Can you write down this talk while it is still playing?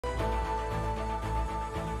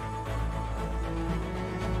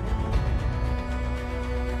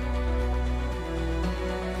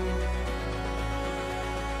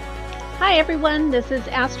Hi everyone, this is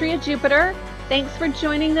Astria Jupiter. Thanks for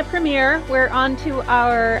joining the premiere. We're on to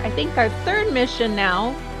our, I think our third mission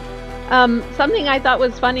now. Something I thought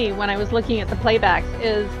was funny when I was looking at the playbacks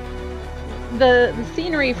is the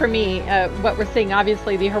scenery for me, what we're seeing,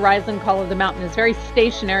 obviously the horizon call of the mountain is very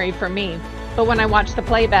stationary for me. But when I watch the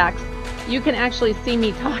playbacks, you can actually see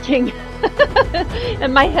me talking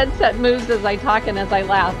and my headset moves as I talk and as I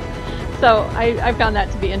laugh. So I found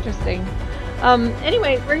that to be interesting.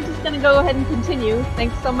 Anyway, we're just going to go ahead and continue.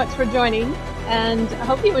 Thanks so much for joining, and I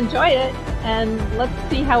hope you enjoy it. And let's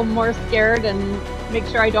see how I'm more scared and make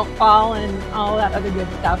sure I don't fall and all that other good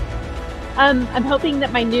stuff. I'm hoping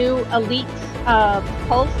that my new Elite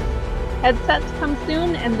Pulse headsets come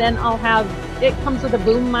soon, and then I'll have, it comes with a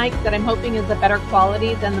boom mic that I'm hoping is a better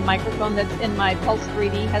quality than the microphone that's in my Pulse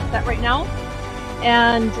 3D headset right now.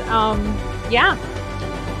 And yeah.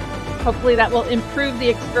 Hopefully that will improve the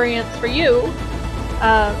experience for you.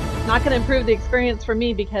 Not going to improve the experience for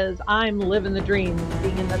me because I'm living the dream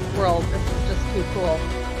being in this world. This is just too cool.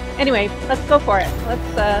 Anyway, let's go for it.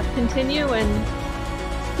 Let's continue and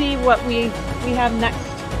see what we have next.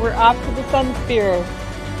 We're off to the Sunsphere.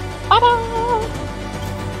 Ta-da!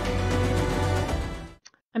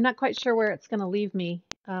 I'm not quite sure where it's going to leave me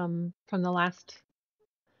from the last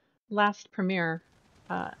premiere.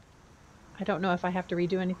 I don't know if I have to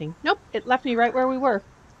redo anything. Nope, it left me right where we were.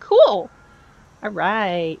 Cool. All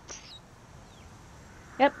right.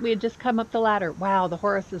 Yep, we had just come up the ladder. Wow, the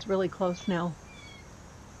Horus is really close now.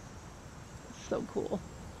 So cool.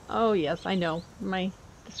 Oh yes, I know. My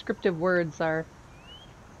descriptive words are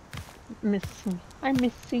missing. I'm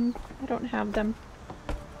missing. I don't have them.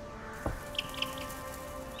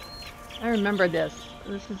 I remember this.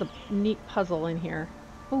 This is a neat puzzle in here.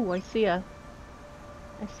 Oh, I see a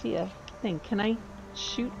thing. Can I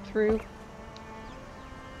shoot through?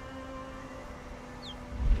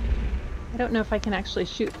 I don't know if I can actually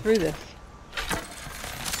shoot through this.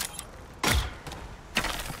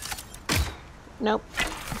 Nope.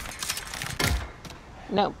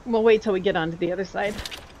 Nope. We'll wait till we get onto the other side.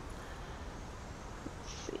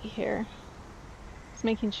 Let's see here. Just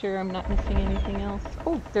making sure I'm not missing anything else.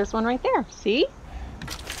 Oh, there's one right there. See?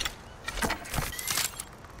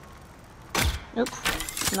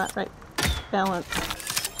 Oops. Not right. Balance.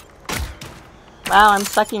 Wow, I'm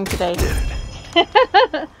sucking today.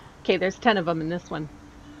 Okay, there's 10 of them in this one.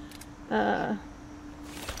 Let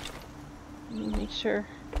me make sure.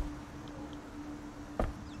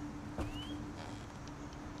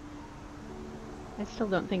 I still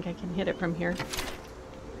don't think I can hit it from here.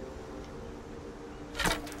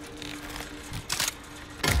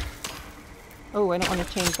 Oh, I don't want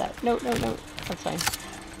to change that. No, no, no. That's fine.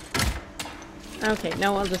 Okay,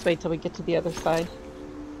 no, I'll just wait till we get to the other side.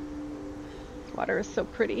 This water is so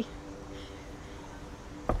pretty.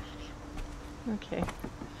 Okay.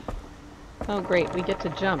 Oh great, we get to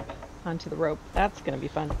jump onto the rope. That's going to be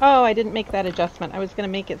fun. Oh, I didn't make that adjustment. I was going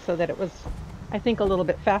to make it so that it was, I think, a little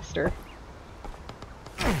bit faster.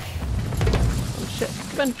 Oh shit.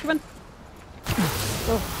 Come on, come on.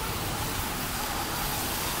 Oh.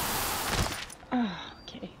 Oh,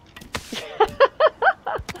 okay.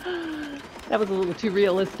 That was a little too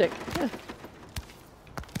realistic.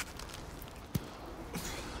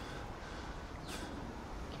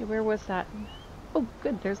 Okay, where was that? Oh,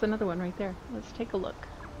 good. There's another one right there. Let's take a look.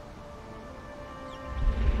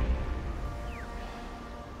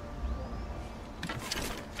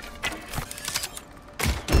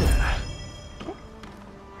 Okay.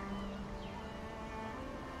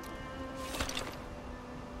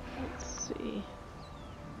 Let's see.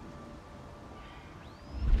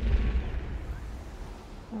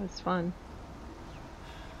 That was fun.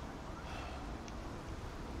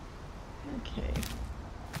 Okay.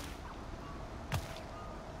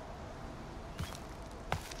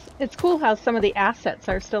 It's cool how some of the assets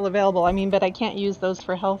are still available. I mean, but I can't use those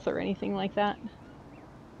for health or anything like that.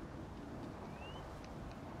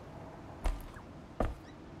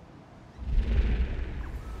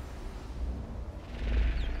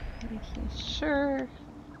 Making sure.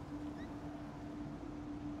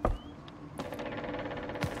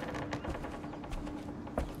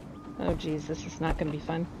 Oh geez, this is not going to be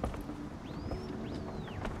fun.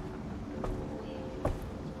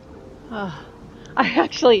 Oh.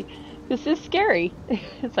 This is scary.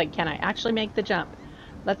 It's like, can I actually make the jump?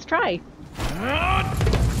 Let's try.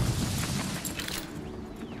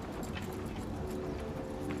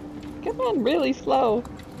 Come on, really slow.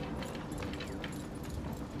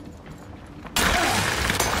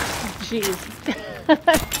 Jeez.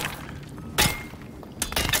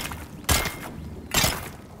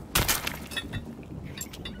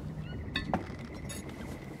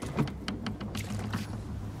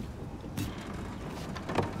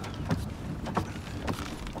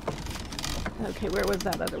 Okay, where was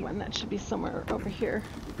that other one? That should be somewhere over here.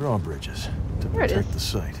 Drawbridges to protect the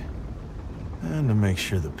site. And to make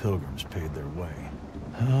sure the pilgrims paid their way.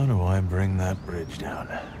 How do I bring that bridge down?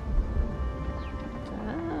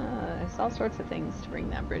 There's all sorts of things to bring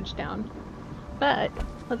that bridge down. But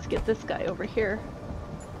let's get this guy over here.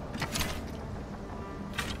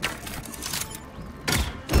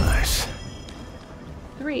 Nice.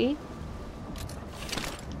 3.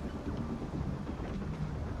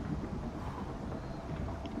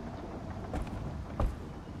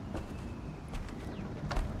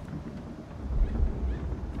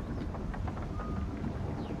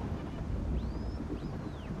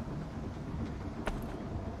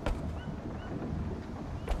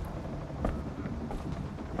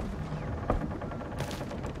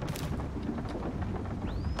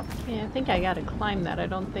 Yeah, I think I gotta climb that. I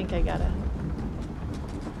don't think I gotta...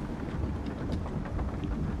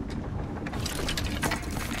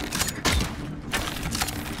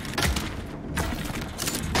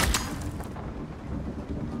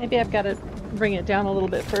 Maybe I've got to bring it down a little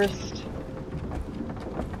bit first.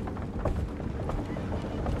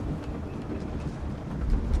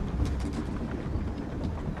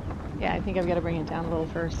 Yeah, I think I've got to bring it down a little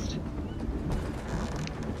first.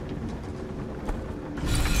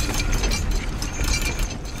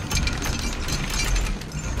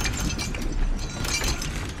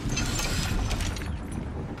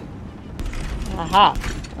 Aha!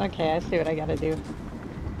 Okay, I see what I gotta do.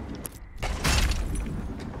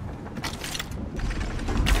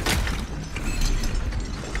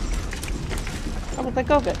 Oh, but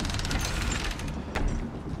go good.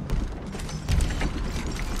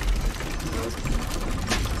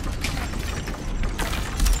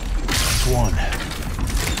 That's one.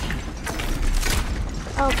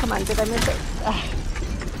 Oh, come on, did I miss it? Ugh.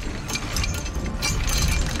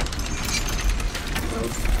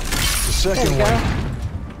 The second one.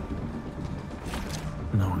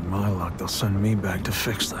 Knowing my luck, they'll send me back to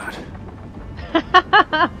fix that.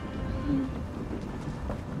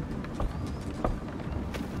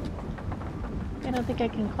 I don't think I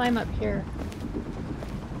can climb up here.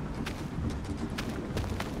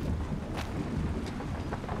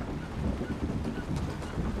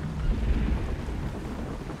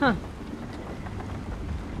 Huh.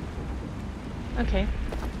 Okay.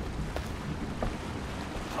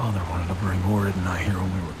 Father wanted to bring Horrid and I here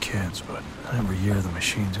when we were kids, but every year the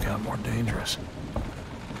machines got more dangerous.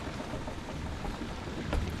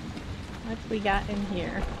 What's we got in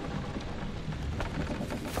here?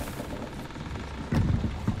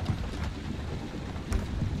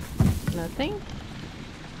 Nothing.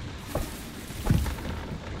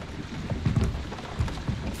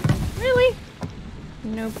 Really?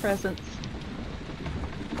 No presents.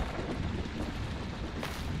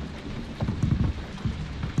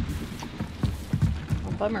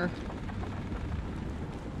 Oh, bummer.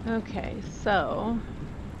 Okay, so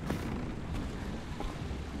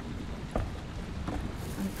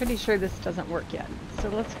I'm pretty sure this doesn't work yet. So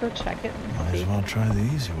let's go check it and Might see. as well try the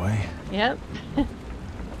easy way. Yep.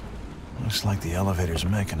 Looks like the elevator's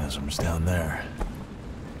mechanism's down there.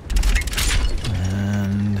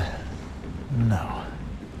 And... no.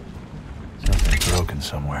 Something's broken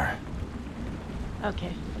somewhere.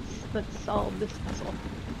 Okay, let's solve this puzzle.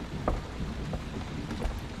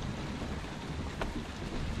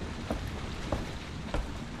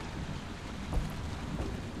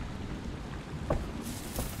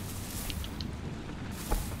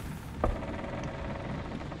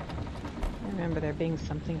 I remember there being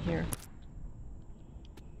something here.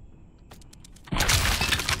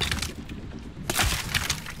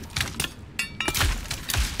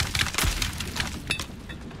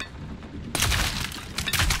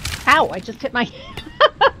 Ow! I just hit my...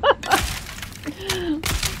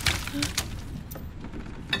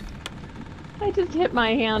 I just hit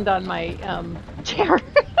my hand on my chair.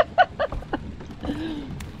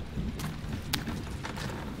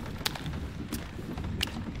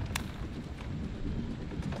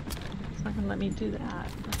 It's not gonna let me do that.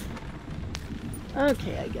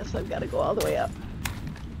 Okay, I guess I've got to go all the way up.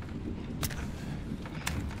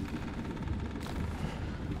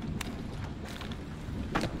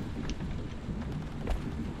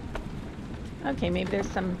 Okay, maybe there's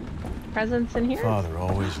some presents in here. Father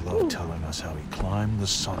always loved telling us how he climbed the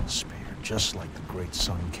Sunsphere, just like the great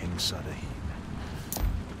Sun King Sadahin.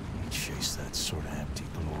 He chased that sort of empty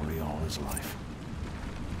glory all his life.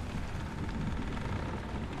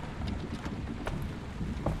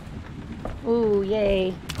 Ooh,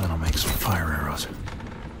 yay. That'll make some fire arrows.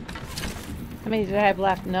 How many did I have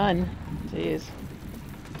left? None. Jeez.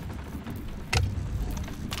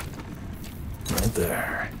 Right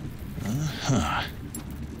there. Uh-huh.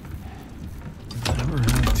 Never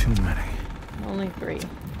had too many. Only 3.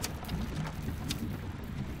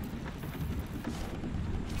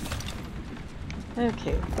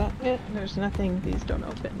 Okay, is that it? There's nothing. These don't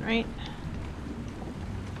open, right?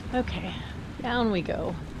 Okay, down we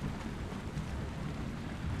go.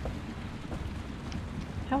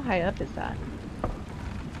 How high up is that?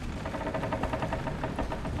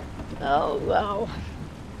 Oh, wow.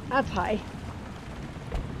 That's high.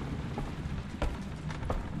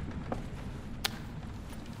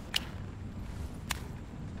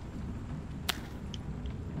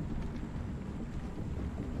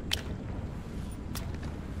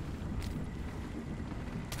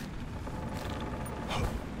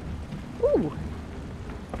 Ooh.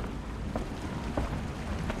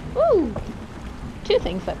 Ooh. 2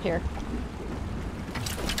 things up here.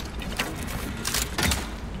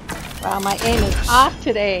 Wow, my aim is off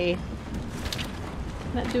today.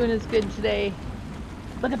 Not doing as good today.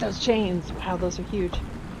 Look at those chains. Wow, those are huge.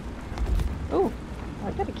 Oh,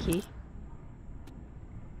 I got a key.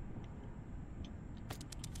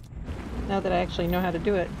 Now that I actually know how to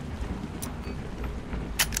do it.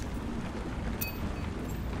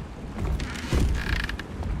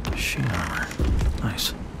 Sheet armor.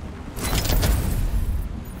 Nice.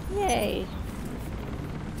 Yay.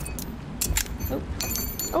 Oh.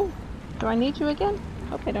 Oh, do I need you again?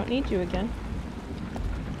 Hope I don't need you again.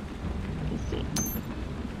 Let me see.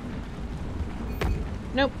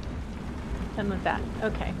 Nope. Done with that.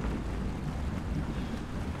 Okay.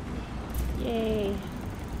 Yay.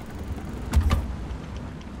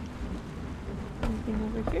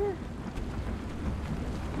 Anything over here?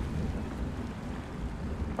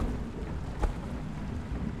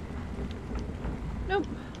 Nope.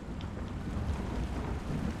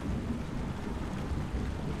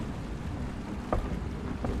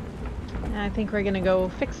 I think we're gonna go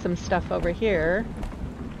fix some stuff over here.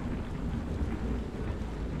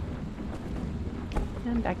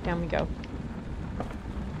 And back down we go.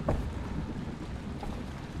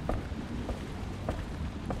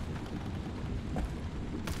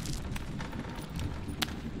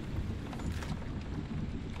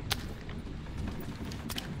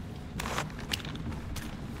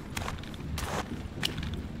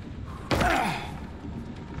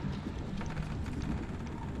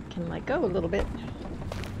 Can let go a little bit.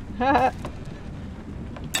 Oh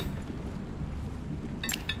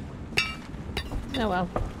well.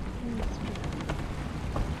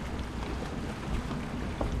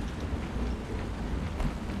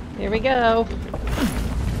 Here we go.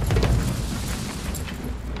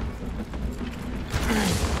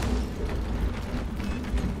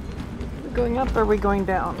 Are we going up or are we going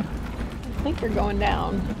down? I think you're going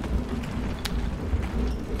down.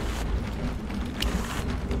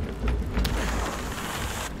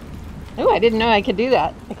 Oh, I didn't know I could do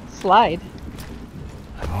that. I could slide.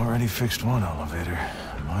 I've already fixed one elevator.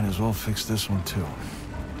 Might as well fix this one too.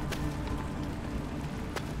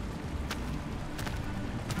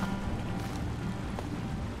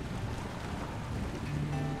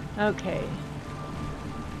 Okay.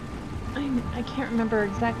 I can't remember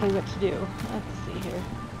exactly what to do. Let's see here.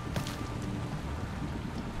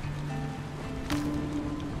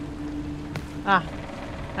 Ah,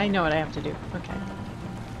 I know what I have to do. Okay.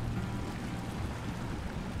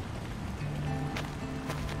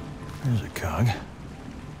 There's a cog.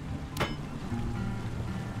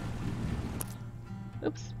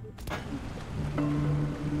 Oops.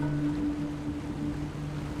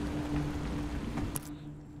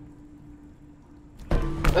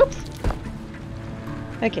 Oops.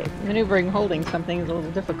 Okay, maneuvering holding something is a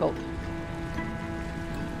little difficult.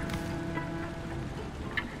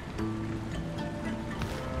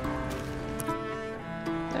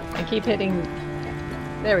 Oh, I keep hitting.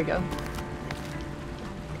 There we go.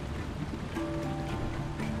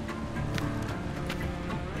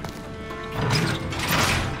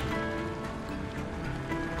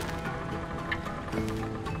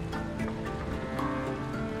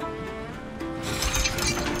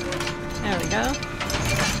 There we go.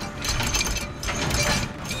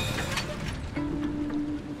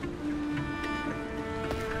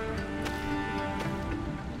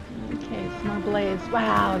 Okay, some more blades.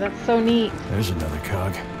 Wow, that's so neat. There's another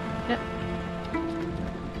cog. Yep.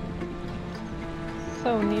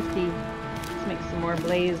 So nifty. Let's make some more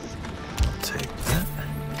blaze. I'll take that.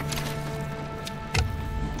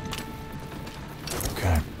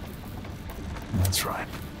 Okay. That's right.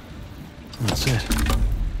 That's it.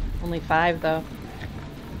 Only 5 though.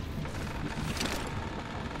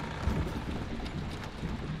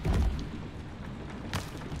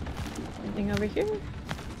 Anything over here?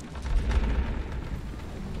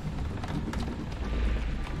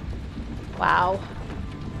 Wow.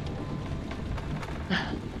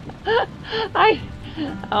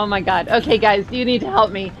 Oh my god. Okay, guys, you need to help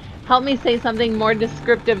me. Help me say something more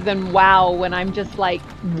descriptive than wow when I'm just like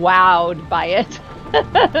wowed by it.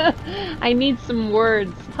 I need some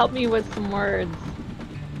words. Help me with some words.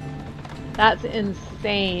 That's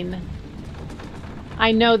insane.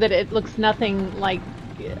 I know that it looks nothing like,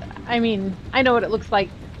 I mean, I know what it looks like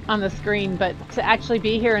on the screen, but to actually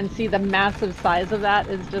be here and see the massive size of that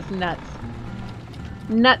is just nuts.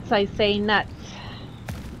 Nuts, I say, nuts.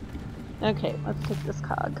 Okay, let's take this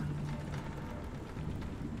cog.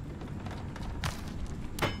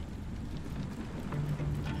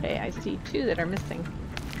 Okay, I see two that are missing.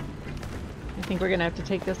 I think we're gonna have to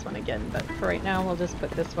take this one again, but for right now we'll just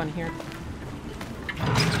put this one here.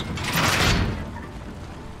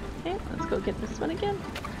 Okay, let's go get this one again.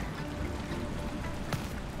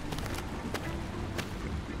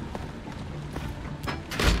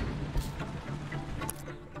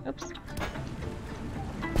 Oops.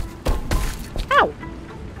 Ow!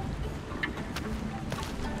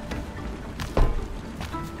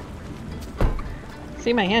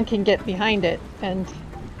 See, my hand can get behind it, and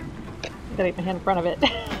I gotta get my hand in front of it.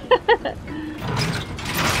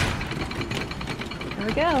 There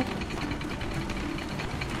we go.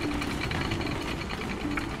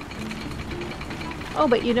 Oh,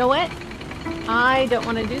 but you know what? I don't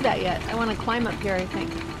want to do that yet. I want to climb up here, I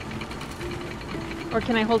think. Or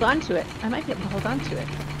can I hold on to it? I might be able to hold on to it.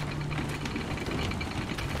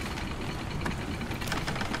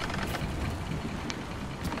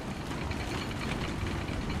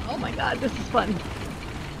 Oh my god, this is fun.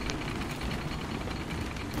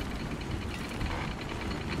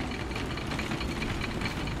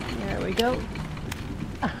 There we go.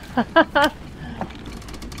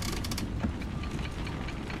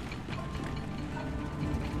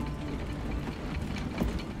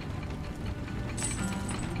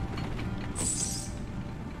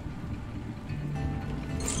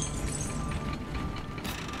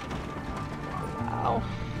 Wow.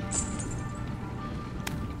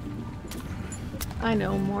 I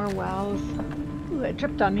know, more wows. Ooh, it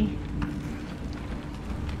tripped on me.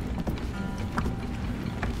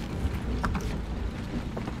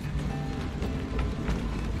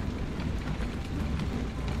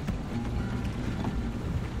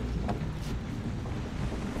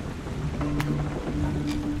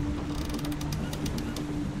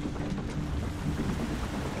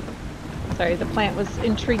 Sorry, the plant was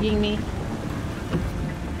intriguing me.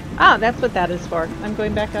 Ah, that's what that is for. I'm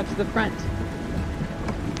going back out to the front.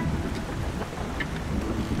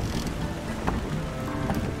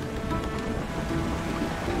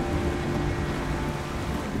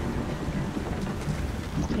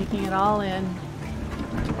 Just taking it all in.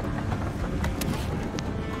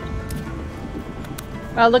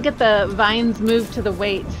 Well, look at the vines move to the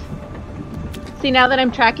weight. See, now that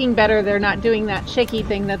I'm tracking better, they're not doing that shaky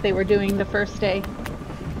thing that they were doing the first day.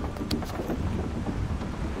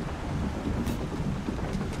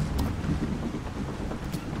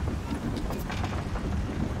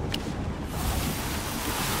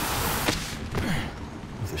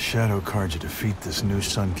 If the Shadow Carja defeat this new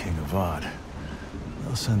Sun King Avad,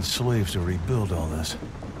 they'll send slaves to rebuild all this.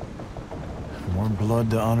 More blood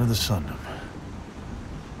to honor the Sundom.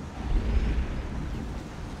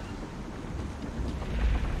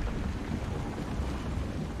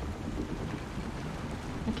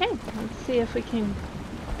 Okay, let's see if we can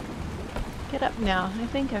get up now. I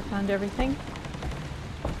think I found everything.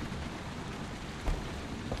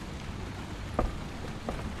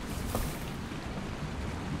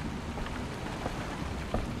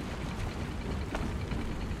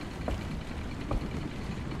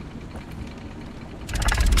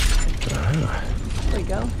 There we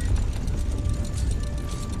go.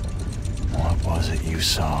 What was it you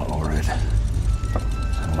saw, Orid?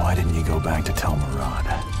 And why didn't you go back to tell Murad?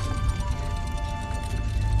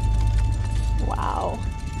 Wow.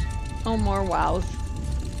 Oh, more wows.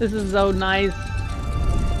 This is so nice.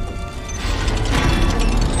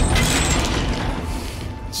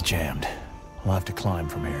 It's jammed. We'll have to climb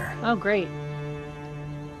from here. Oh, great.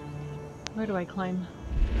 Where do I climb?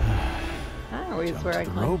 Always Jump where to I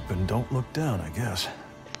the climb. rope and don't look down, I guess.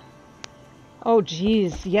 Oh,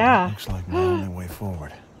 geez, yeah. Looks like my only way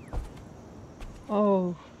forward.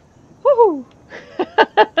 Oh. Woohoo!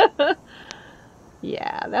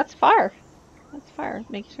 Yeah, that's far. That's far.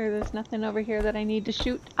 Make sure there's nothing over here that I need to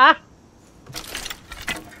shoot. Ah!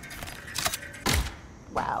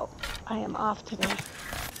 Wow. I am off today.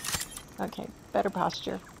 Okay, better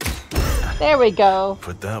posture. There we go.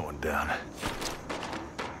 Put that one down.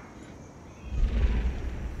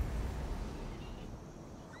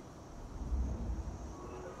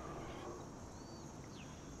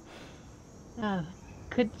 Ah,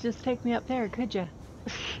 could just take me up there, could you?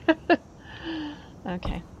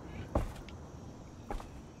 Okay.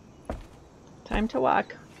 Time to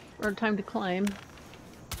walk. Or time to climb.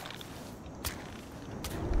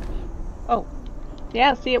 Oh.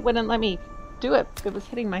 Yeah, see, it wouldn't let me do it. It was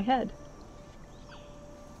hitting my head.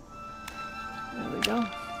 There we go.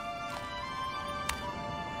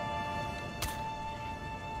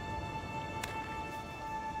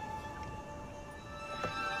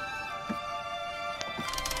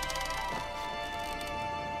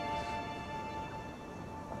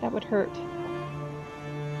 That would hurt.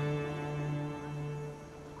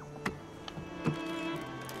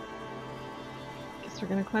 Guess we're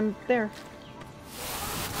gonna climb up there.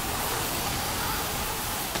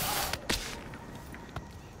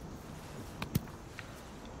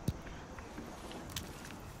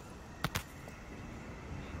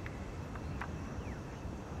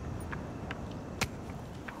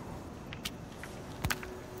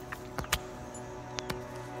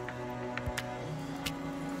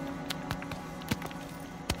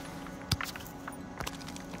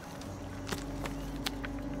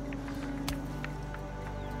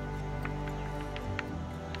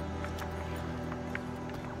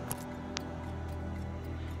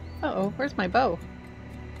 Uh-oh, where's my bow?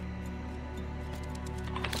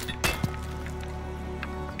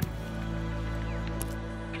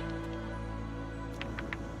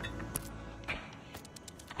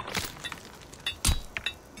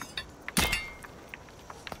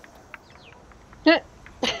 There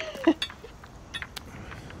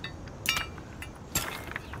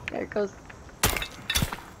it goes.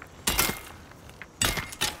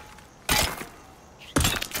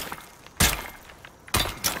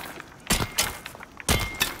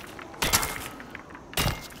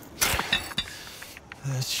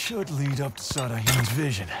 That should lead up to Sadahim's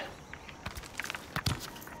vision.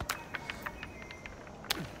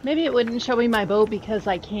 Maybe it wouldn't show me my bow because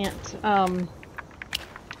I can't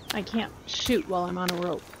shoot while I'm on a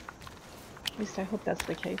rope. At least I hope that's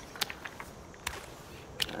the case.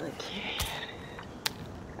 Okay.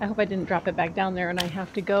 I hope I didn't drop it back down there and I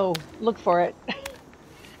have to go look for it. It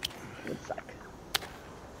would suck.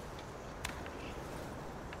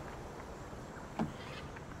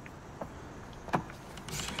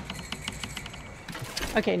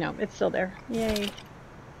 Okay, no, it's still there. Yay.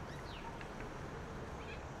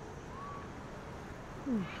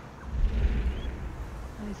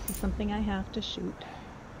 I see something I have to shoot.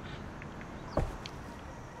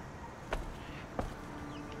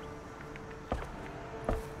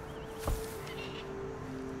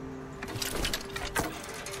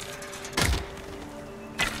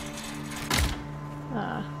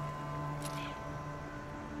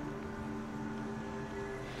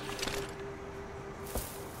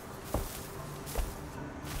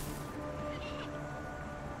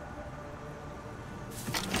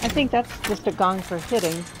 I think that's just a gong for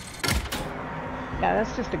hitting. Yeah,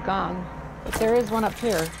 that's just a gong. But there is one up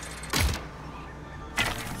here.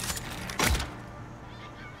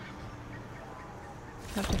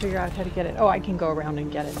 Have to figure out how to get it. Oh, I can go around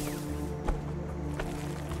and get it.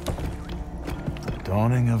 The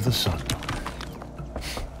dawning of the sun.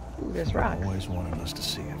 Ooh, there's rocks. You always wanted us to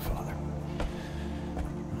see it, Father.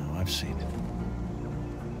 Now I've seen it.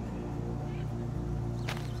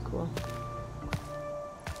 Cool.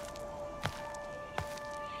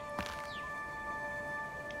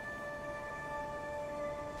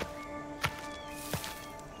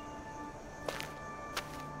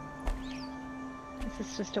 Is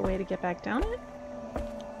this just a way to get back down it?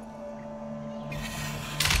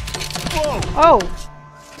 Whoa! Oh!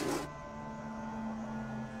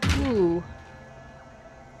 Ooh.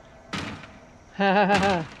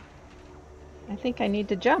 I think I need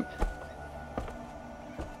to jump.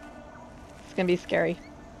 It's gonna be scary.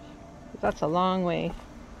 That's a long way.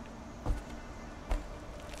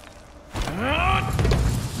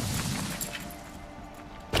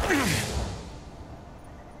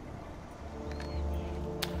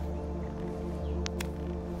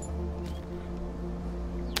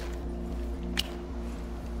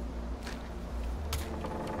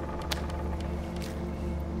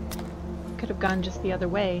 Could have gone just the other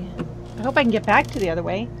way. I hope I can get back to the other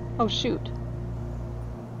way. Oh, shoot.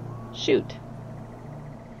 Shoot.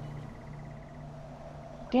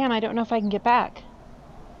 Damn, I don't know if I can get back.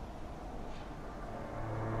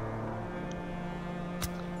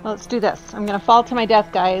 Well, let's do this. I'm gonna fall to my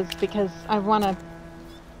death, guys, because I wanna...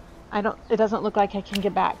 it doesn't look like I can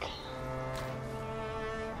get back.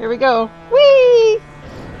 Here we go. Whee!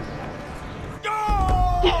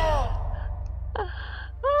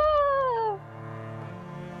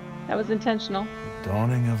 That was intentional.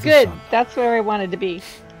 Dawning of the Good. sun. That's where I wanted to be.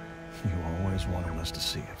 You always wanted us to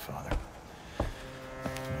see it, Father.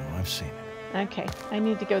 Now I've seen it. Okay, I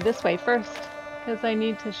need to go this way first, because I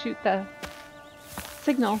need to shoot the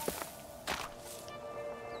signal.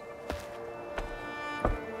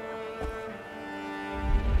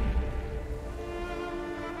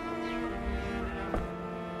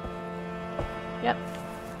 Yep.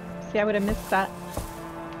 See, I would have missed that.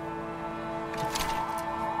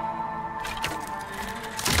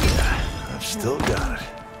 I've still got it.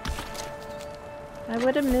 I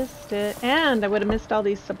would have missed it, and I would have missed all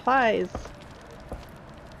these supplies.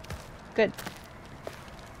 Good.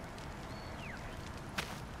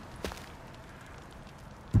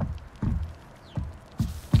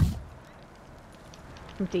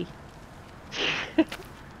 Empty.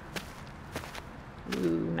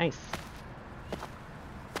 Ooh, nice.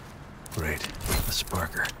 Great. A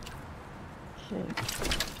sparker. Okay.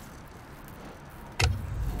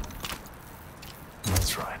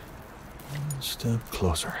 That's right. One step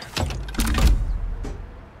closer.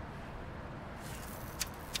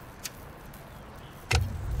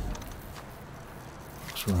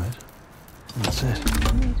 That's right. That's it.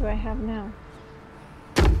 How many do I have now?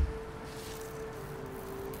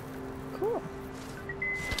 Cool.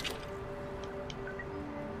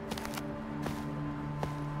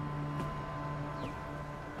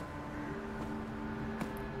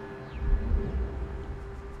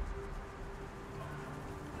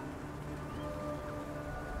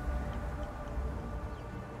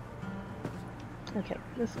 Okay,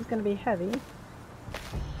 this is going to be heavy.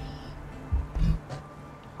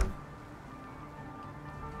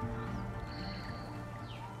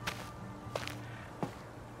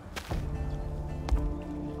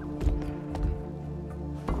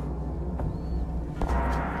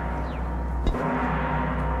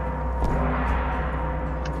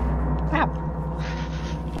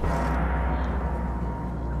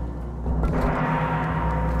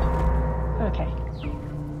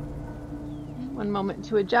 Moment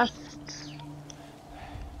to adjust.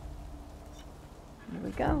 There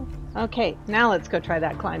we go. Okay, now let's go try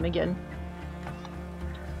that climb again.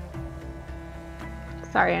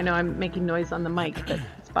 Sorry, I know I'm making noise on the mic, but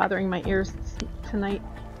it's bothering my ears tonight.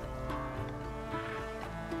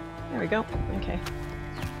 There we go. Okay.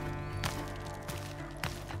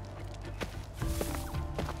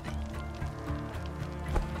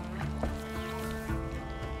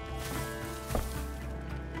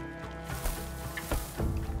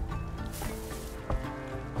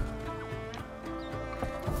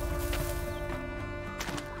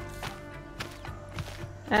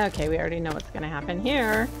 Okay, we already know what's going to happen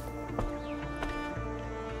here.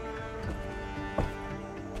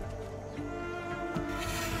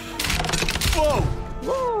 Whoa!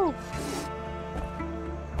 Woo!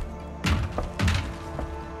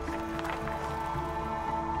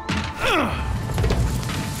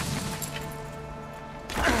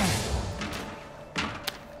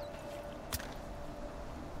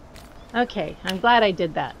 Okay, I'm glad I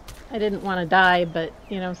did that. I didn't want to die, but,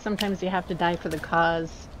 you know, sometimes you have to die for the cause.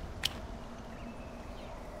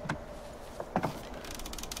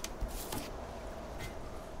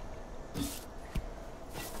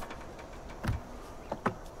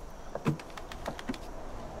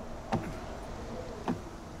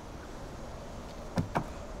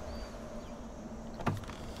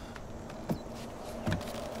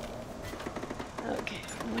 Okay,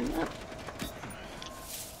 going up.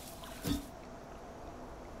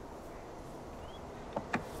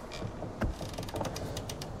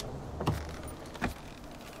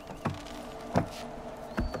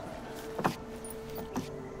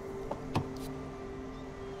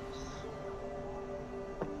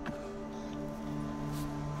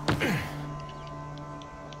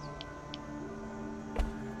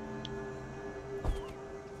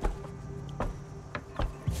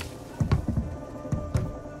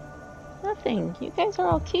 Nothing. You guys are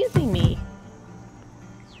all teasing me.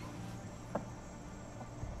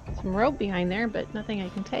 Some rope behind there, but nothing I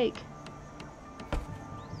can take.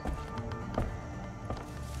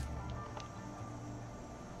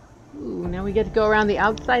 Ooh, now we get to go around the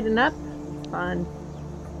outside and up. Fun.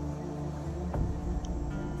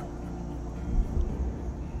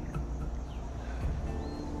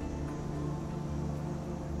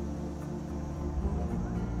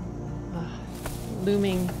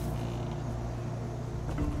 Looming.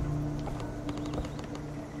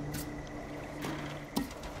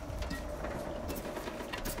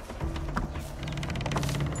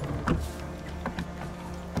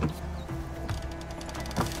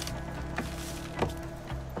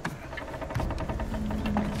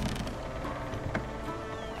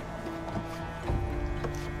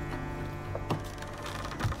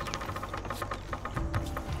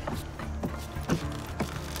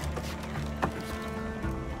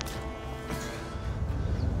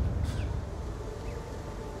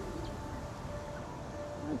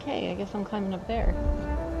 Okay, I guess I'm climbing up there.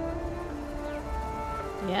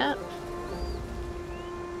 Yep.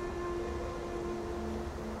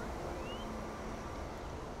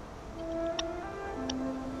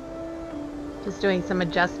 Just doing some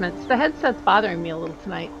adjustments. The headset's bothering me a little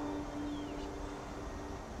tonight.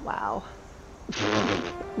 Wow.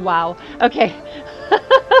 Wow. Okay.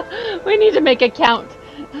 We need to make a count.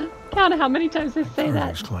 Count how many times I say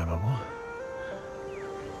that. Carving's climbable.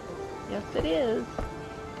 Yes, it is.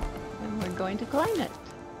 And we're going to climb it.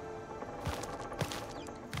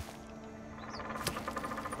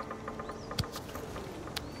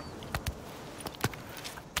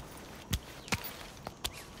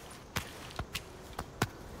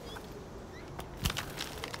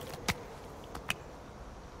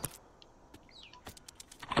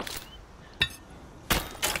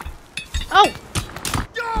 Oh!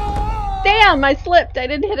 Damn, I slipped. I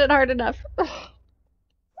didn't hit it hard enough.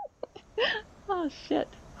 Oh, shit.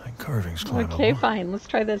 That carving's climbable. Okay, fine. Let's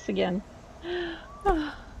try this again.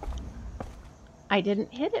 I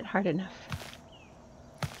didn't hit it hard enough.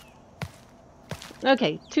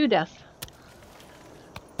 Okay, 2 deaths.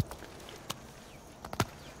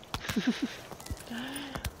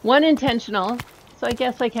 One intentional, so I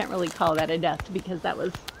guess I can't really call that a death because that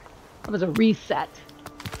was a reset.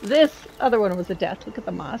 This other one was a death. Look at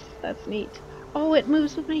the moss. That's neat. Oh, it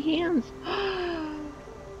moves with my hands.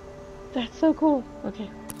 That's so cool. Okay.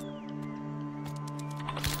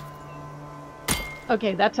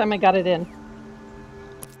 Okay, that time I got it in.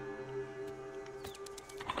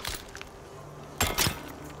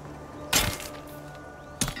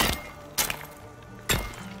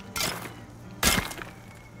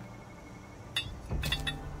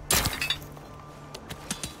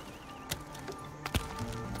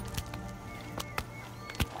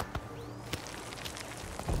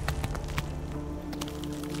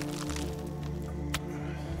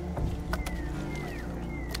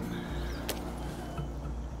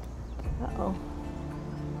 Uh-oh.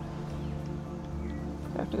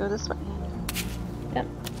 Do I have to go this way? Yep.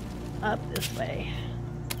 Up this way.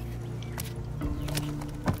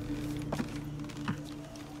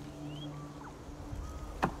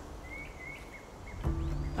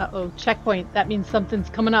 Uh-oh, checkpoint. That means something's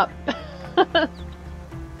coming up. From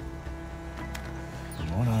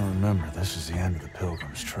what I remember, this is the end of the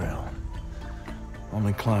Pilgrim's Trail.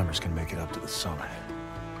 Only climbers can make it up to the summit.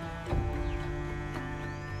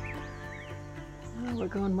 Oh, we're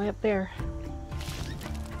going way up there.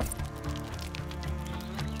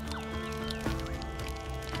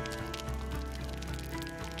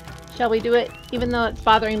 Shall we do it? Even though it's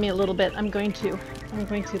bothering me a little bit, I'm going to.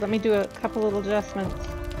 Let me do a couple little adjustments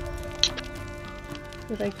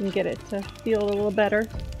so that I can get it to feel a little better.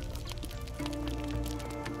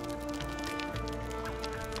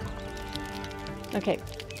 Okay.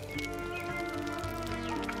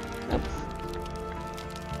 Oops.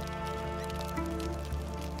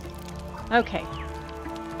 Okay.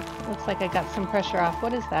 Looks like I got some pressure off.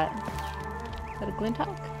 What is that? Is that a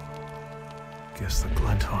glinthawk? Guess the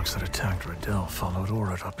glinthawks that attacked Riddell followed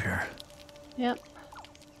Orit up here. Yep.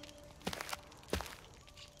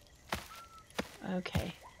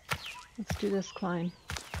 Okay. Let's do this climb.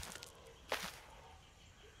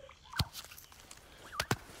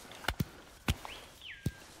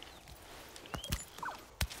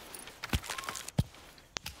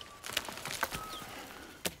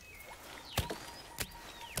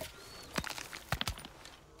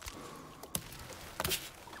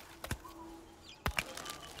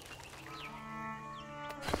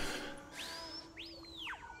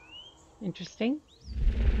 Interesting.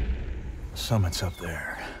 The summit's up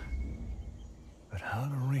there. But how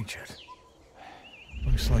to reach it?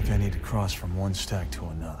 Looks like I need to cross from one stack to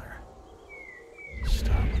another.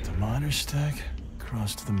 Start with the minor stack,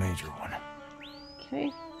 cross to the major one.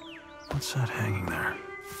 Okay. What's that hanging there?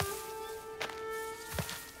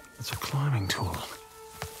 It's a climbing tool.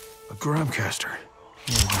 A grabcaster.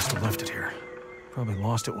 Whoever must have left it here. Probably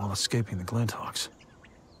lost it while escaping the glinthawks.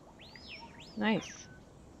 Nice.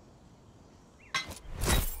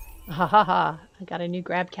 Ha ha ha. I got a new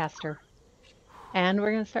grabcaster. And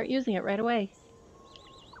we're going to start using it right away.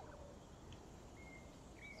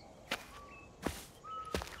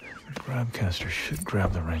 The grabcaster should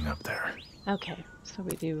grab the ring up there. Okay, so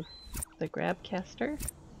we do the grabcaster.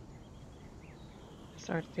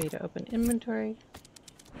 Start for you to open inventory.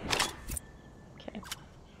 Okay.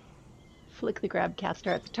 Flick the grabcaster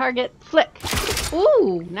at the target. Flick!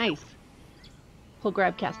 Ooh, nice. Pull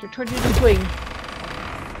grabcaster towards your swing.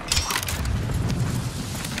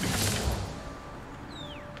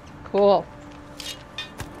 Cool.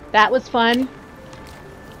 That was fun.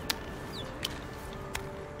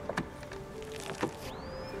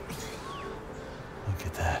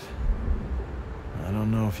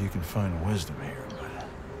 you can find wisdom here, but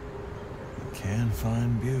you can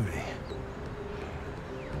find beauty.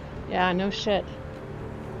 Yeah, no shit.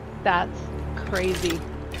 That's crazy.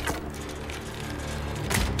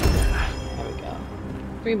 There we go.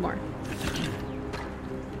 3 more.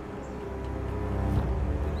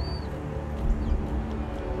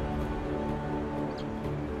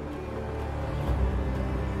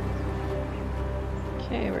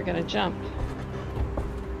 Okay, we're gonna jump.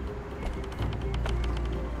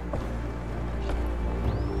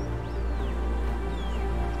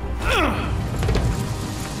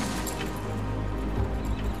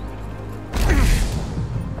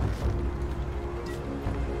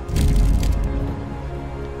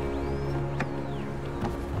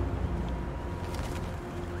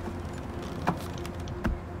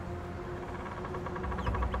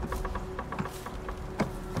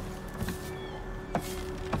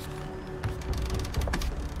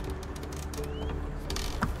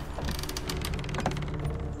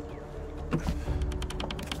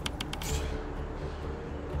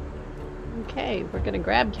 Okay, we're gonna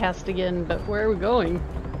grab cast again, but where are we going?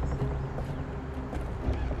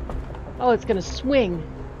 Oh, it's gonna swing.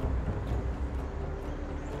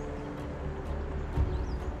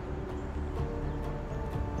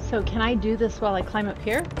 So can I do this while I climb up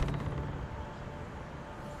here?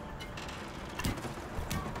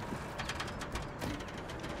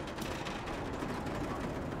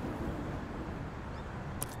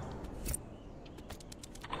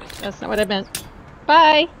 That's not what I meant.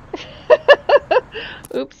 Bye!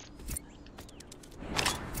 Oops.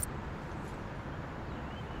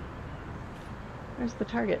 Where's the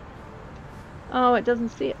target? Oh, it doesn't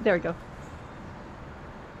see it. There we go.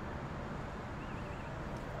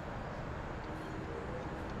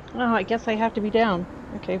 Oh, I guess I have to be down.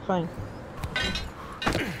 Okay, fine.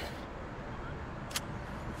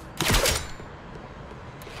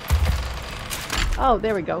 Oh,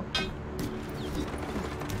 there we go.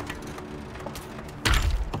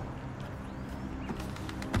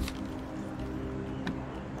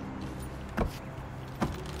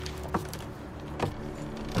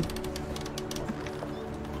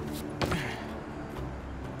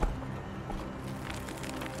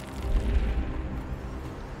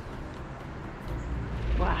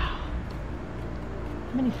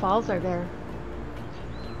 How many falls are there?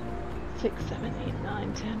 6, 7, 8,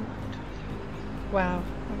 9, 10, 11, 12. Wow.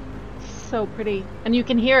 So pretty. And you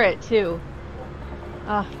can hear it too.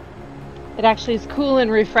 It actually is cool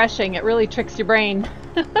and refreshing. It really tricks your brain.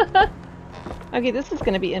 Okay, this is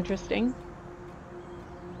going to be interesting.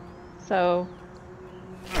 So...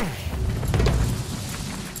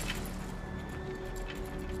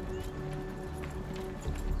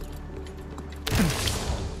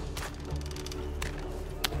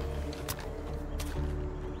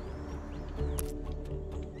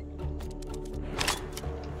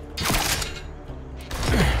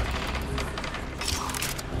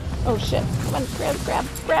 Oh shit, come on, grab, grab,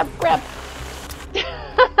 grab, grab!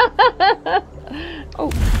 Oh.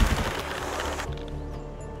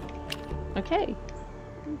 Okay.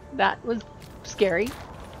 That was scary.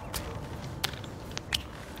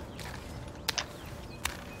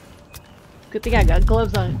 Good thing I got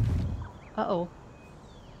gloves on. Uh-oh.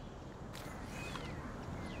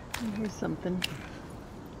 Here's something.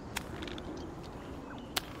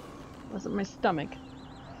 Wasn't my stomach.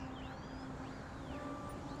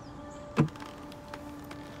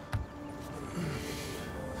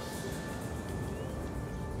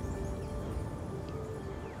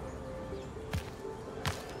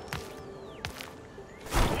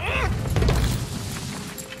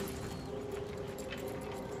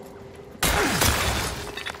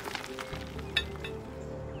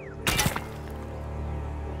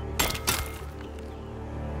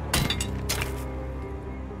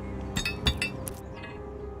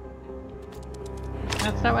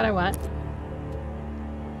 That's not what I want.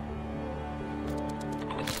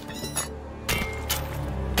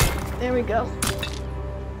 There we go.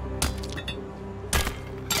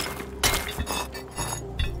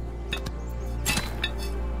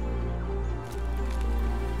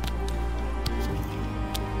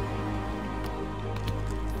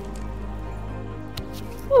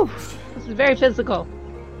 Whew, this is very physical.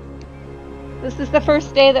 This is the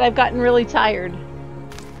first day that I've gotten really tired.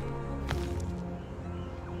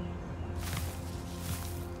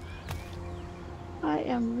 I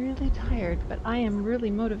am really tired, but I am really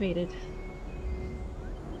motivated.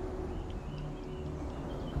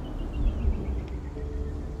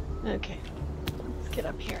 Okay, let's get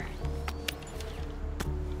up here.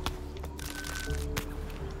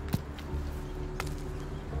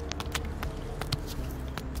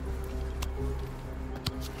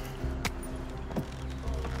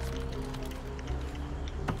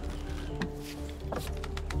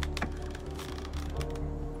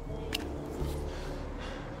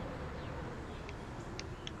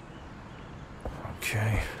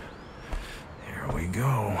 Okay. Here we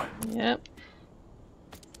go. Yep.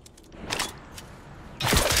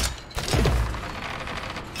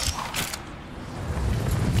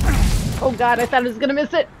 Oh god, I thought I was gonna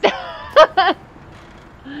miss it.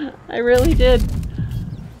 I really did.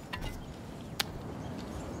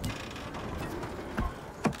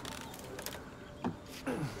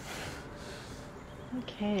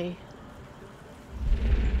 Okay.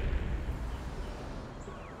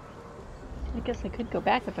 I guess I could go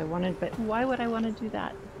back if I wanted, but why would I want to do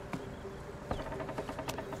that?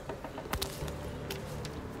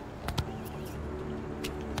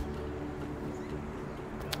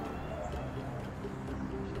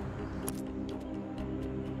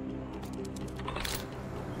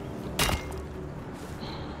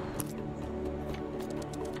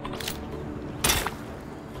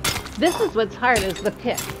 This is what's hard, is the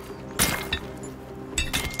pick.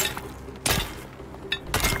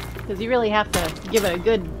 Because you really have to give it a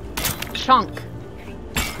good chunk.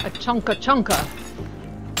 A chunka.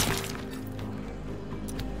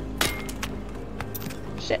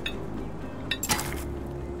 Shit.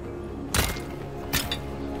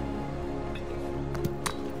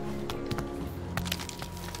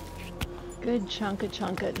 Good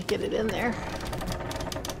chunka to get it in there.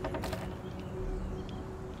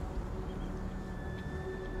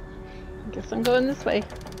 Guess I'm going this way.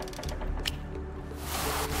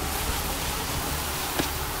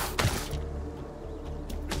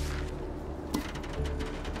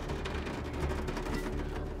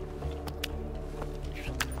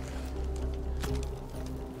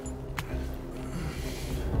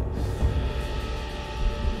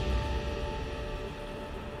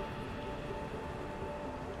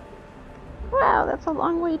 Wow, that's a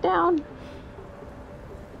long way down.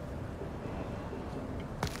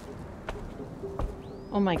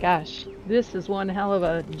 Oh my gosh, this is one hell of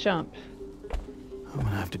a jump. I'm gonna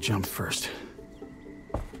have to jump first.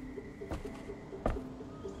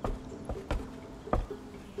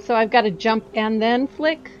 So I've got to jump and then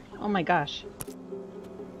flick? Oh my gosh.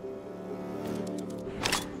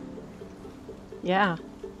 Yeah.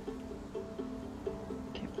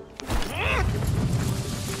 Okay.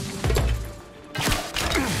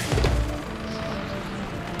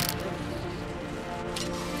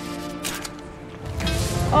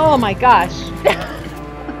 Oh my gosh.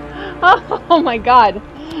 Oh my god.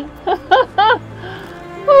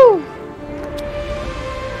 Whew.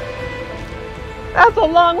 That's a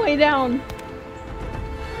long way down.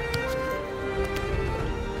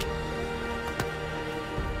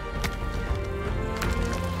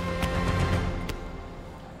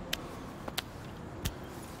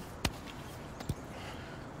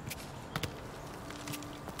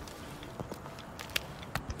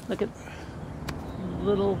 Look at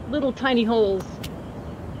little tiny holes.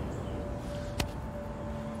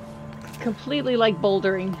 Completely like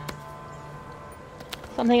bouldering.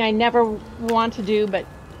 Something I never want to do, but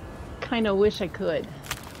kind of wish I could.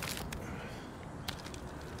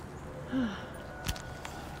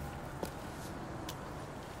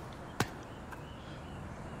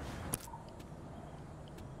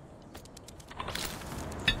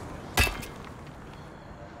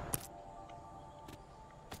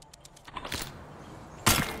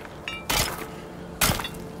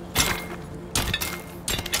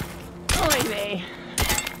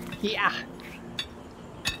 Yeah.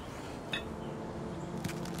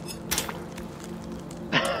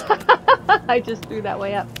 I just threw that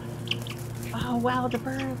way up. Oh wow, the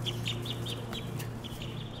birds.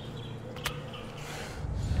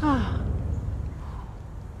 Oh.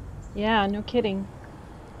 Yeah, no kidding.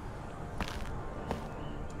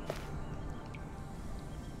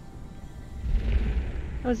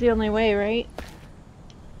 That was the only way, right?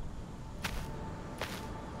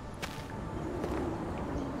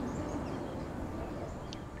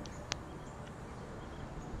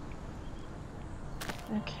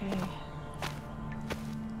 Okay.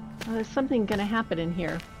 Well, there's something gonna happen in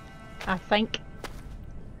here, I think.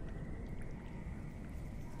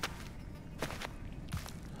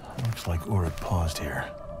 Looks like Uruk paused here.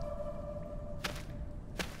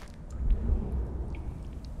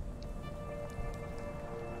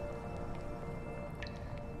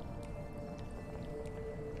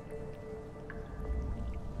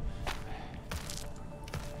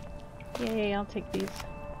 Yay, I'll take these.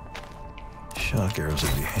 Shock arrows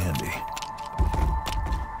would be handy.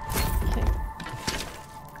 Okay.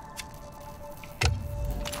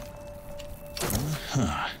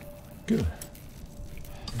 Huh. Good.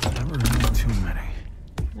 Never have too many.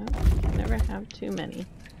 No, never have too many.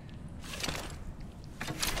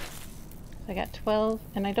 I got 12,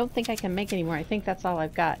 and I don't think I can make any more. I think that's all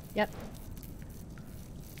I've got. Yep.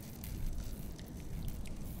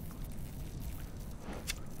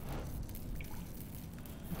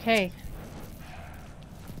 Okay.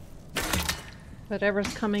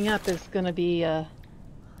 Whatever's coming up is gonna be, I'm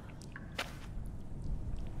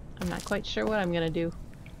not quite sure what I'm gonna do.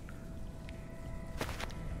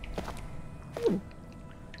 Ooh.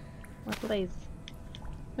 What blaze?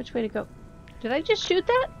 Which way to go? Did I just shoot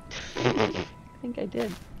that? I think I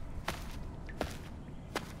did.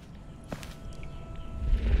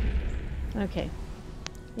 Okay.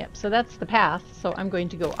 Yep, so that's the path. So I'm going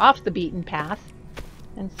to go off the beaten path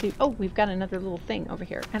and see. Oh, we've got another little thing over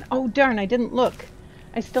here. And oh darn, I didn't look.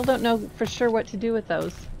 I still don't know for sure what to do with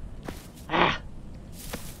those. Ah.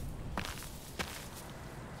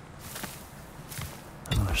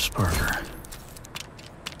 Another sparker.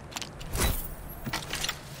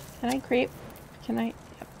 Can I create? Can I?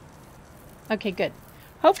 Yep. Okay, good.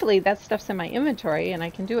 Hopefully that stuff's in my inventory and I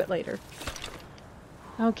can do it later.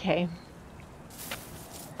 Okay.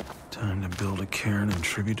 Time to build a cairn in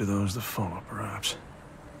tribute to those that follow, perhaps.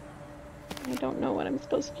 I don't know what I'm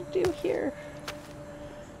supposed to do here.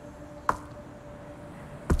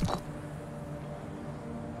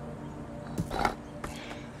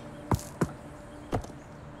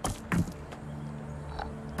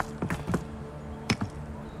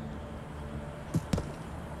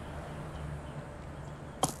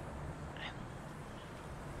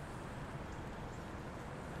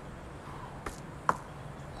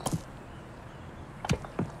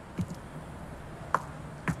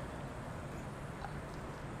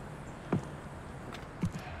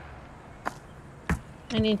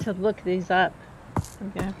 I need to look these up.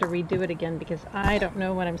 I'm gonna have to redo it again because I don't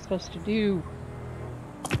know what I'm supposed to do.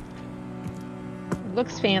 It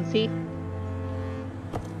looks fancy.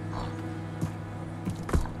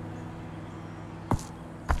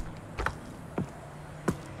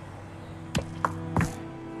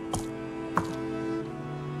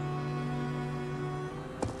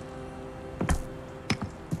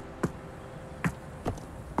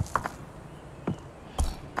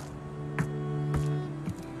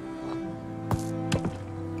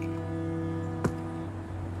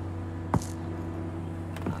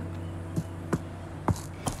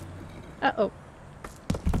 Uh-oh.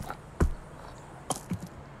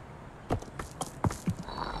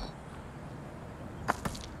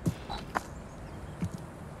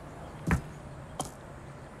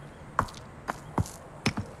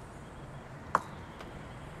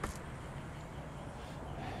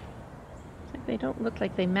 They don't look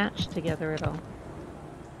like they match together at all.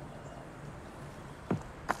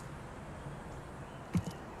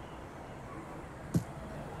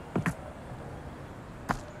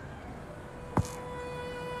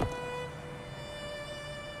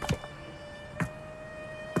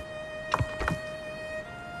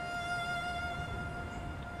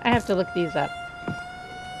 I have to look these up.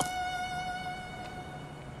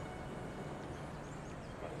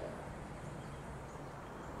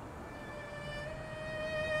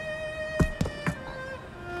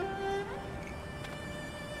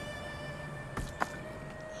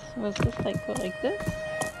 So does this like go like this?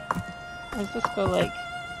 Or does this go like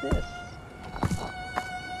this?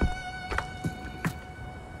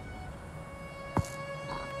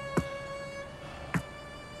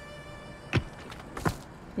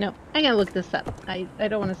 No, I gotta look this up. I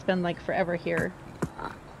don't want to spend like forever here.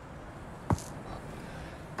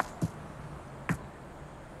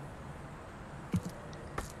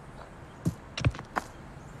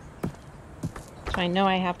 So I know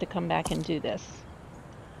I have to come back and do this.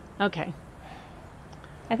 Okay.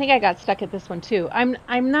 I think I got stuck at this one too.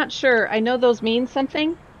 I'm not sure. I know those mean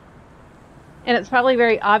something. And it's probably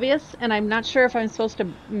very obvious, and I'm not sure if I'm supposed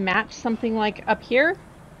to match something like up here.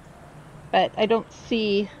 But I don't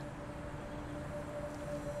see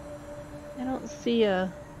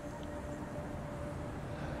a...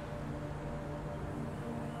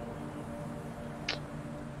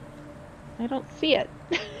 I don't see it.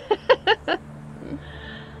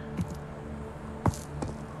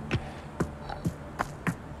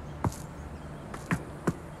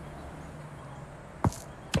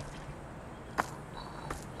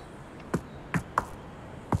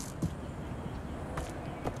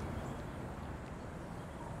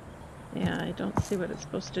 Yeah, I don't see what it's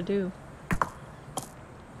supposed to do.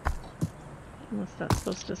 Unless that's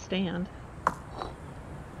supposed to stand.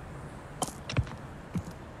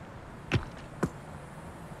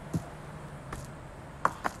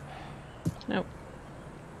 Nope.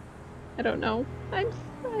 I don't know. I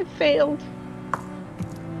failed.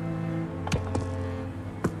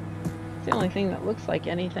 It's the only thing that looks like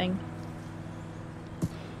anything.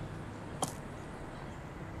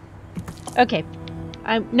 Okay.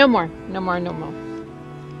 No more. No more.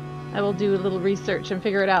 I will do a little research and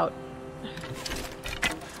figure it out.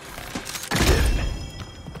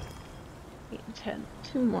 10.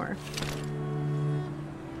 2 more.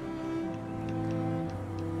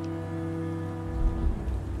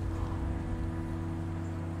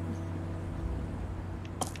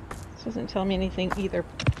 This doesn't tell me anything either.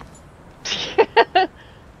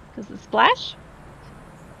 Does it splash?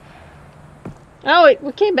 Oh, wait,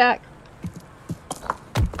 we came back.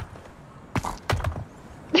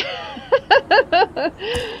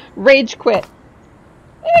 Rage quit.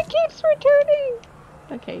 It keeps returning.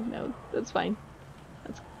 Okay, no, that's fine.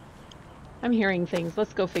 I'm hearing things.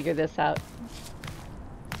 Let's go figure this out.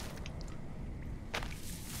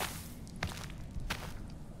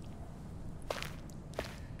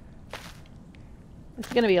 It's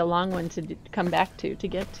going to be a long one to come back to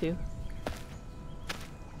get to.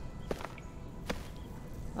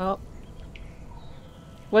 Oh.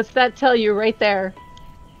 What's that tell you right there?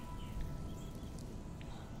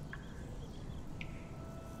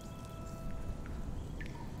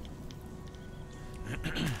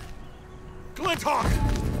 Talk. That's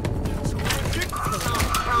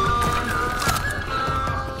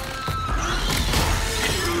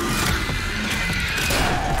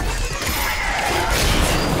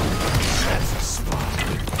a spot.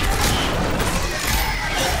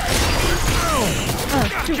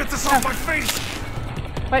 Oh, get this off my face.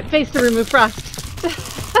 White face to remove frost.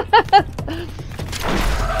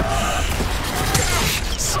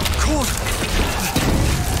 So cool.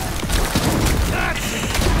 That's it.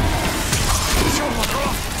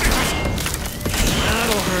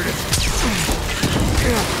 That'll hurt it.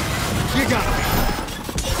 You got me.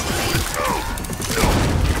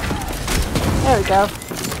 There we go.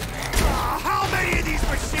 How many of these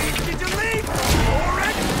machines did you leave?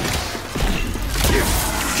 Already?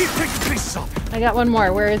 Keep taking pieces off. I got one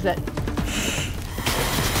more. Where is it?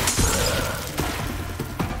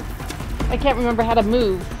 I can't remember how to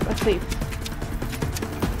move. Let's see.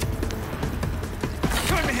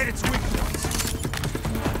 Time to hit its weak points.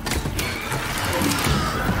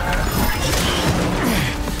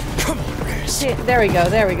 Come on, Riz. There we go.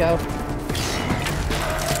 There we go.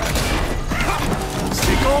 Let's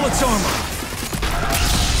take all its armor.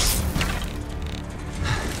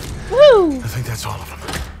 Woo! I think that's all of them.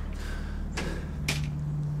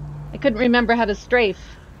 I couldn't remember how to strafe.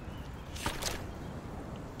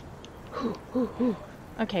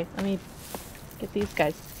 Okay, let me get these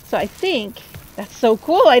guys. So I think that's so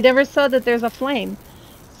cool. I never saw that there's a flame.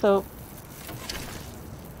 So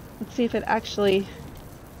let's see if it actually...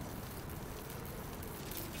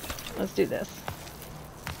 Let's do this.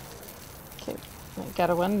 Okay, I got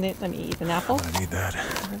a one. Let me eat an apple. I need that.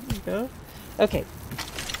 There we go. Okay.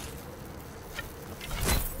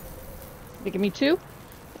 Did it give me 2?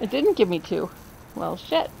 It didn't give me 2. Well,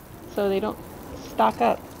 shit. So they don't stock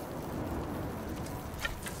up.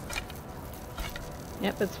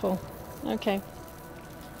 Yep, it's full. Okay.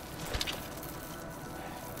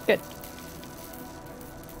 Good.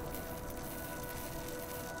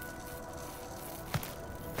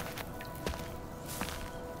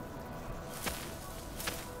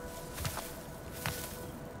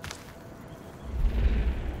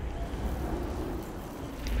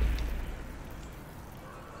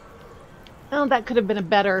 Oh, that could have been a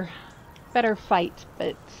better fight,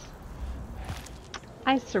 but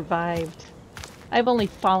I survived. I've only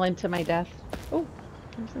fallen to my death. Oh,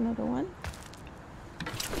 there's another one.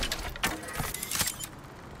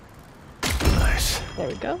 Nice. There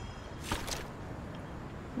we go.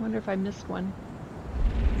 I wonder if I missed one.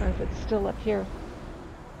 Or if it's still up here.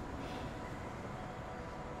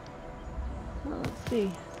 Well, let's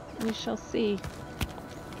see. We shall see.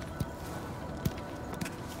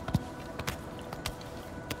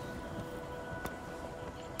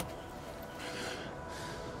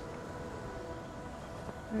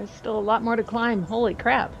 There's still a lot more to climb. Holy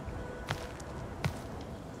crap.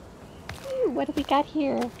 Ooh, what do we got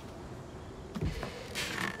here?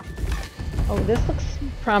 Oh, this looks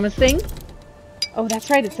promising. Oh, that's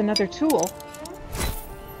right. It's another tool.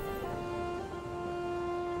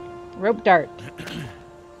 Rope dart.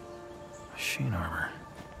 Machine armor.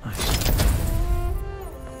 Nice.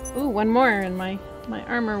 Ooh, one more and my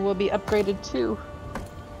armor will be upgraded too.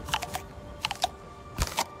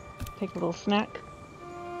 Take a little snack.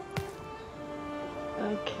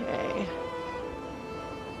 Okay.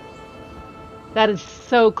 That is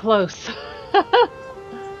so close.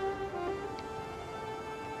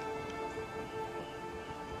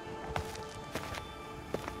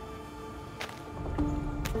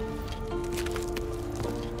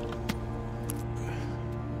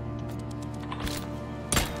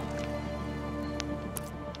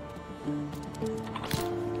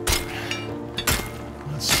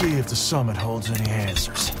 Let's see if the summit holds any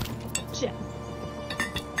answers. Yeah.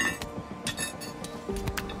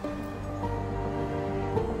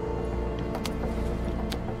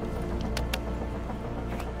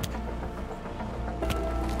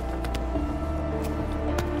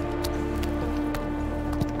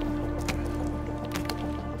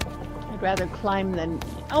 I'd rather climb than...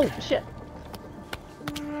 Oh, shit.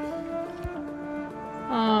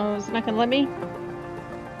 Oh, is it not gonna let me?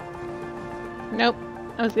 Nope.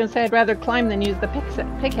 I was gonna say I'd rather climb than use the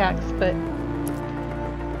pickaxe, but...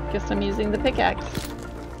 guess I'm using the pickaxe.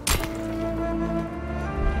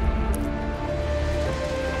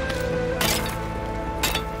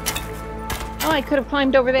 Oh, I could have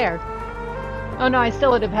climbed over there. Oh no, I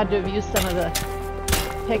still would have had to have used some of the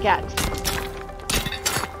pickaxe.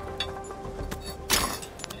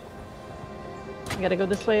 I gotta go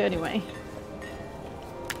this way anyway.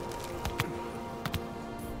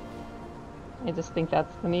 I just think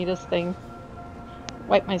that's the neatest thing.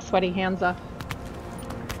 Wipe my sweaty hands off.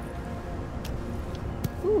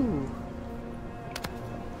 Ooh.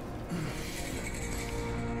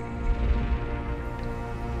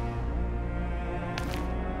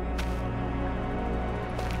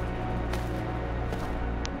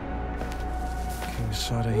 King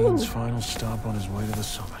Sadain's final stop on his way to the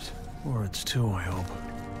summit. Or it's two, I hope.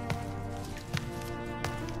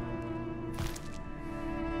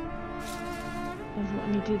 Doesn't let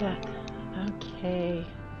me do that. Okay.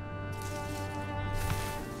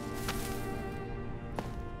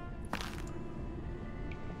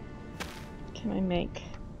 Can I make...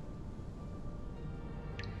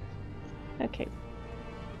 Okay.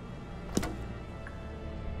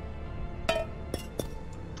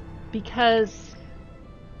 Because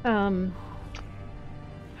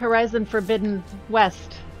Horizon Forbidden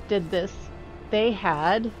West did this, they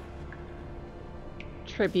had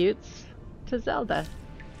tributes to Zelda.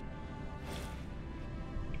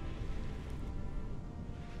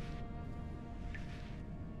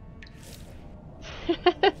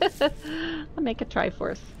 I'll make a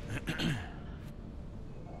Triforce.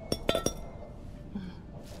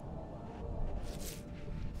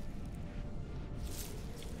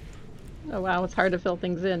 Oh wow, it's hard to fill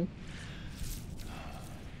things in.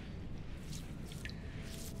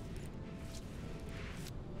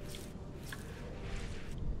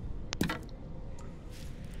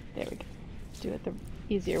 There we go. Do it the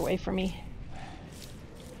easier way for me.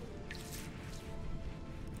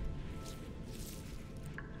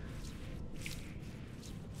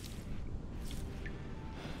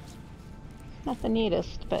 Not the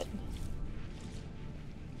neatest, but...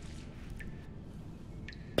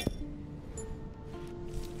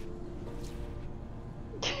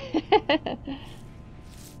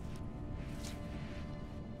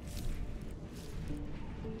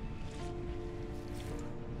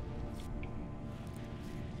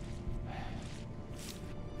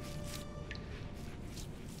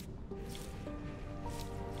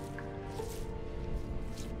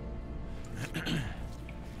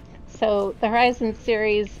 So, the Horizon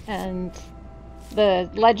series and the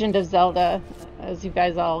Legend of Zelda, as you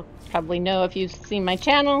guys all probably know if you've seen my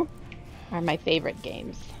channel, are my favorite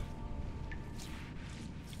games.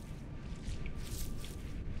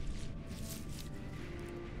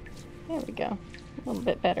 There we go. A little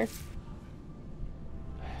bit better.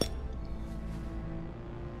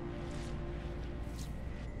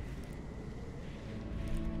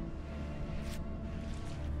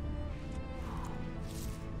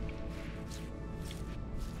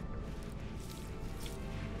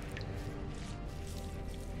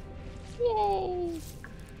 Yay!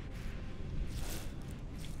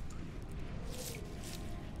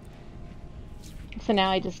 So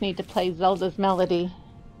now I just need to play Zelda's melody.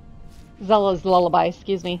 Zelda's lullaby,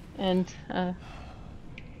 excuse me, and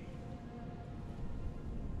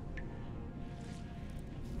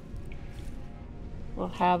we'll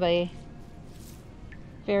have a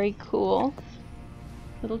very cool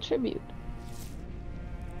little tribute.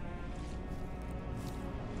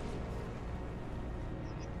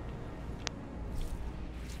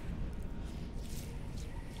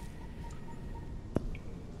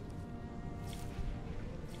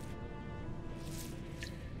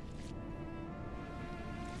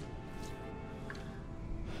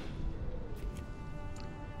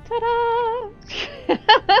 Ta-da!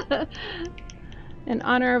 In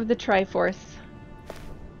honor of the Triforce.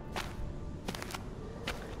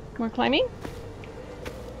 More climbing?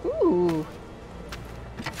 Ooh.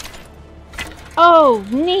 Oh,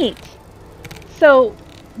 neat. So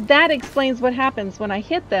that explains what happens when I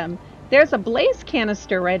hit them. There's a blaze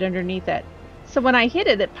canister right underneath it. So when I hit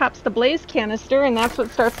it, it pops the blaze canister and that's what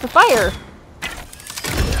starts the fire.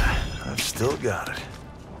 Yeah, I've still got it.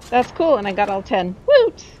 That's cool, and I got all 10.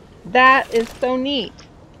 Woot! That is so neat.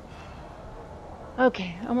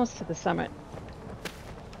 Okay, almost to the summit.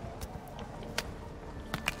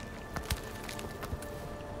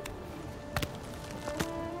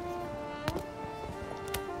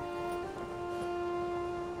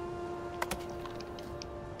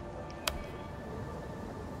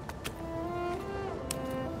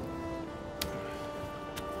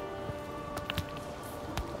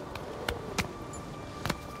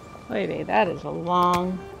 Wait, that is a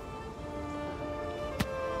long...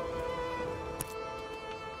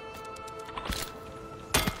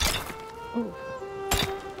 Ooh.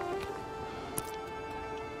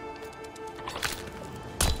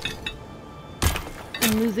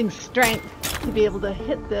 I'm losing strength to be able to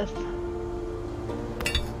hit this.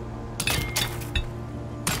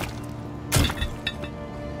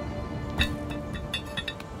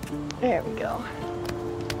 There we go.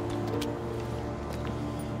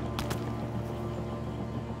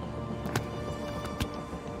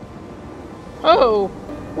 Oh!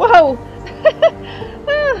 Whoa!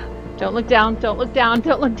 Don't look down, don't look down,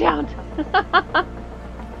 don't look down.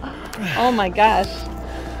 Oh my gosh.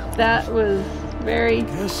 That was very...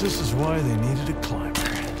 Guess this is why they needed a climber.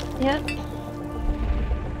 Yep.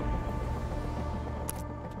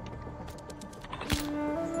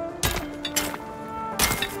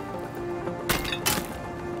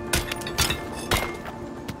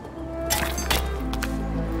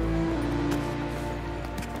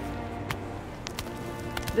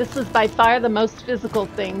 This is by far the most physical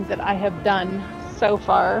thing that I have done so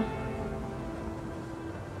far.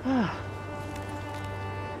 Okay.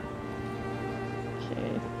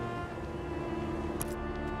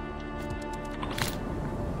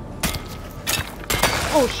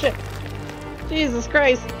 Oh shit! Jesus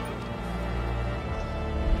Christ!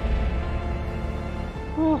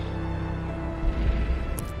 Oh.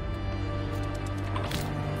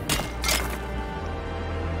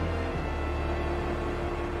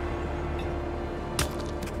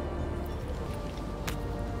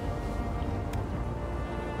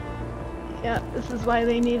 Yeah, this is why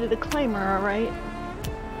they needed a climber, alright?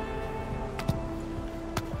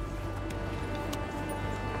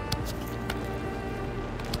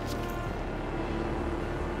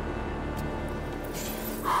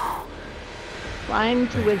 Climb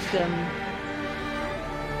to wisdom.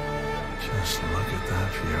 Just look at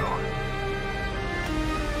that view.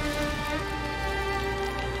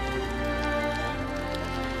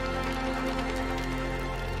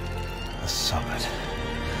 The summit.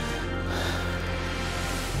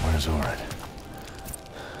 Where's Orid?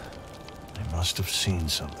 They must have seen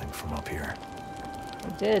something from up here. I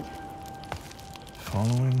did.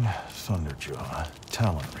 Following Thunderjaw,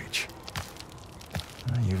 Talon Reach.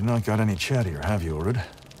 You've not got any chat here, have you, Orid?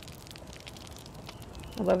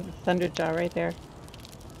 I love the Thunderjaw right there.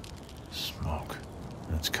 Smoke.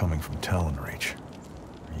 That's coming from Talon Reach.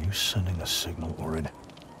 Are you sending a signal, Orid?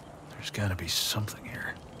 There's gotta be something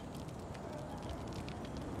here.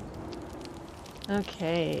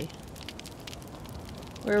 Okay.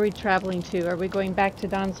 Where are we traveling to? Are we going back to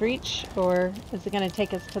Dawn's Reach, or is it going to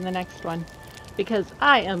take us to the next one? Because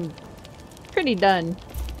I am pretty done.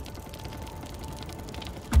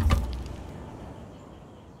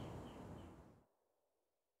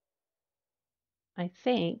 I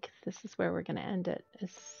think this is where we're going to end it.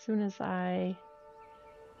 As soon as I...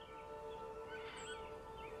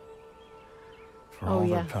 For all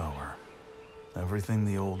their power, everything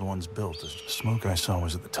the old ones built is... The smoke I saw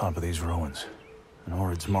was at the top of these ruins. And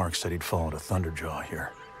Orid's mark said he'd followed a Thunderjaw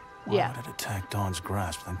here. Why would it attack Dawn's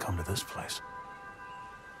grasp, then come to this place?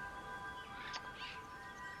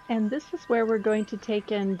 And this is where we're going to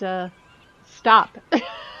take and stop.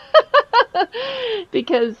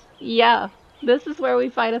 Because, yeah, this is where we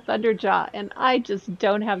fight a Thunderjaw, and I just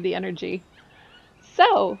don't have the energy.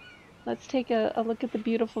 So, let's take a look at the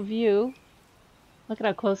beautiful view. Look at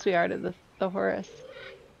how close we are to the Horus.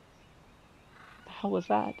 What the hell was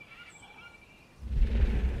that?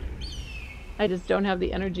 I just don't have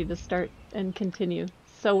the energy to start and continue.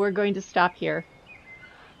 So we're going to stop here.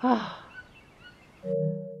 Oops,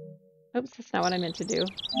 that's not what I meant to do.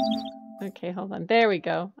 Okay, hold on. There we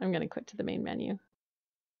go. I'm going to quit to the main menu.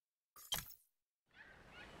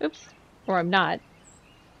 Oops. Or I'm not.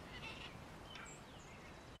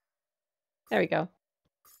 There we go.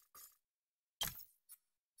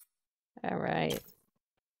 All right.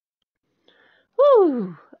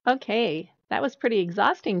 Whew. Okay. That was pretty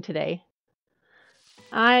exhausting today.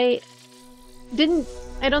 I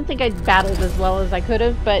don't think I battled as well as I could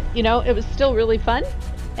have, but, you know, it was still really fun.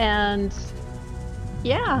 And,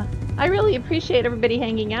 yeah, I really appreciate everybody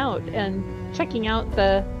hanging out and checking out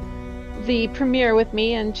the premiere with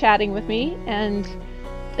me and chatting with me. And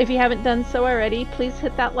if you haven't done so already, please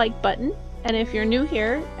hit that like button. And if you're new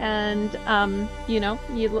here and, you know,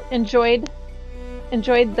 you enjoyed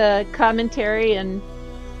the commentary, and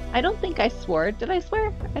I don't think I swore. Did I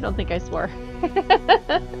swear? I don't think I swore.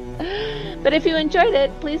 But if you enjoyed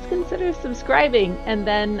it, please consider subscribing. And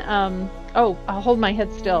then, oh, I'll hold my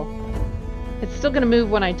head still. It's still going to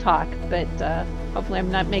move when I talk, but hopefully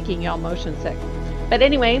I'm not making y'all motion sick. But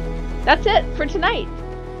anyway, that's it for tonight.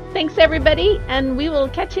 Thanks, everybody, and we will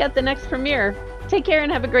catch you at the next premiere. Take care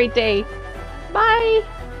and have a great day. Bye!